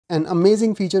An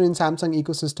amazing feature in Samsung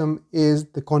ecosystem is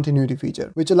the continuity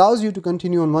feature, which allows you to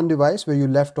continue on one device where you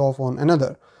left off on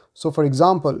another. So for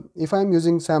example, if I'm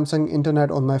using Samsung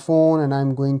internet on my phone and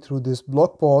I'm going through this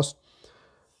blog post,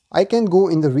 I can go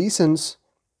in the recents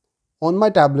on my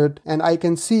tablet and I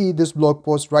can see this blog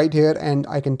post right here, and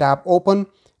I can tap open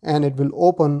and it will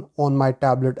open on my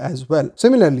tablet as well.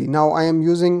 Similarly, now I am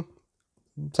using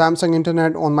Samsung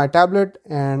internet on my tablet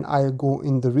and I go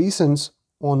in the recents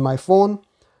on my phone.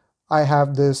 I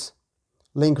have this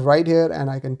link right here and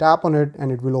I can tap on it and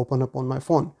it will open up on my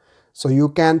phone. So you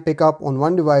can pick up on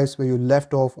one device where you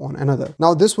left off on another.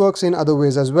 Now this works in other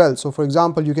ways as well. So for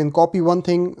example, you can copy one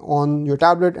thing on your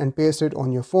tablet and paste it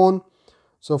on your phone.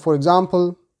 So for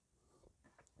example,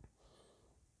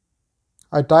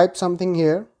 I type something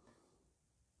here,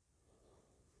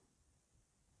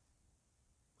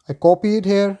 I copy it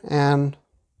here and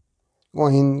go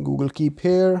in Google Keep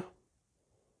here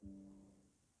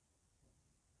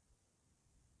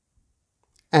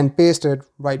and paste it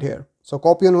right here. So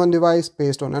copy on one device,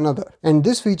 paste on another. And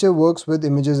this feature works with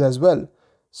images as well.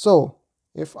 So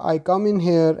if I come in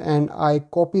here and I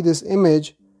copy this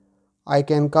image, I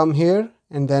can come here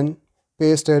and then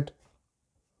paste it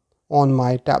on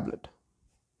my tablet.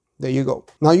 There you go.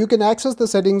 Now you can access the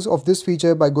settings of this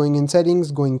feature by going in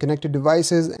settings, going connected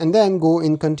devices, and then go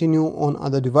in continue on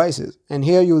other devices. And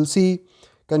here you will see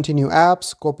continue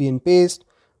apps, copy and paste.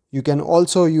 You can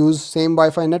also use same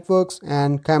Wi-Fi networks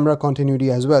and camera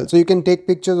continuity as well. So you can take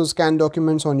pictures or scan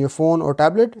documents on your phone or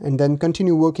tablet and then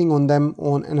continue working on them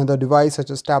on another device such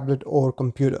as tablet or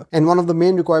computer. And one of the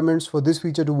main requirements for this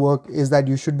feature to work is that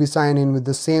you should be signed in with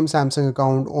the same Samsung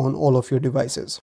account on all of your devices.